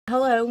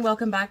Hello and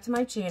welcome back to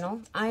my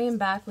channel. I am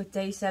back with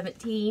day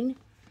 17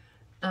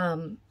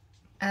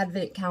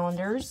 advent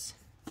calendars.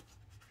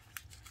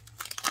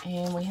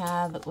 And we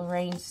have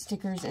Lorraine's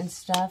stickers and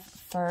stuff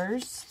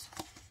first.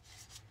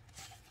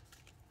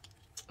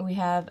 We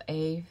have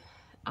a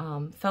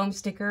foam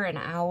sticker, an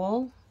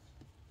owl.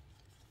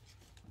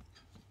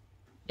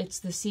 It's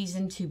the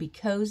season to be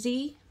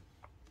cozy.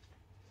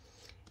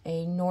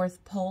 A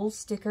North Pole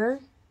sticker.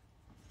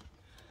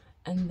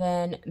 And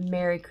then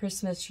Merry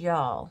Christmas,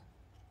 y'all.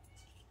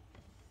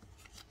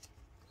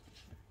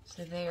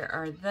 So there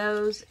are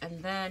those.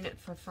 And then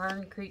for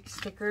Fern Creek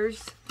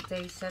stickers,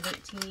 day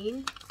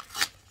 17.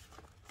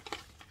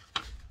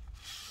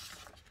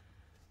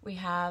 We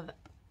have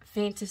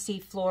Fantasy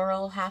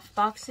Floral half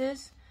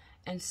boxes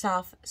and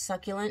Soft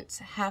Succulents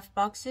half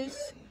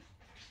boxes.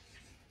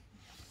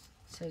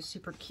 So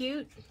super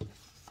cute.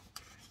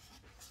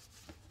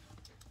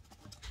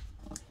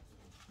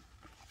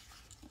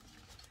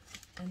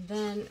 And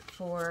then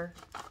for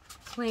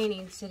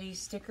Planning City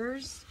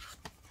stickers,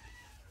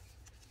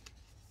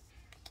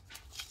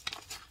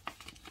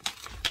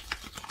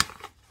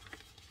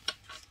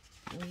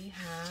 we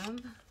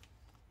have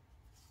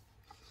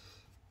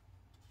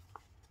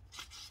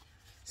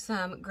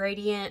some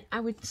gradient. I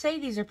would say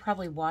these are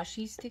probably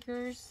washi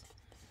stickers.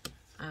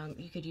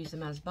 You could use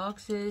them as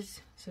boxes.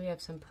 So we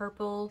have some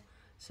purple,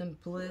 some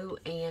blue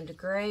and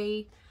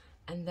gray,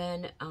 and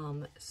then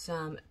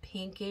some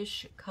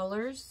pinkish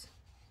colors,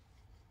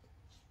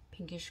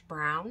 pinkish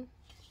brown.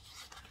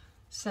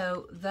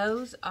 So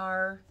those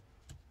are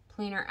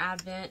Planner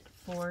Advent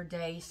for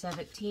day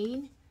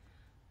 17.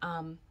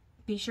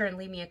 Be sure and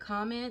leave me a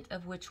comment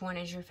of which one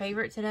is your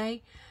favorite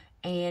today.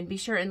 And be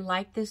sure and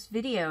like this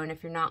video. And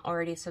if you're not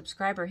already a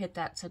subscriber, hit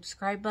that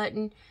subscribe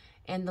button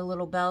and the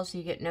little bell so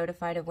you get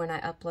notified of when I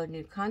upload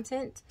new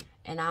content.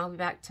 And I'll be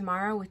back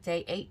tomorrow with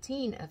day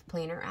 18 of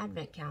Planner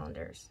Advent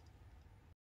calendars.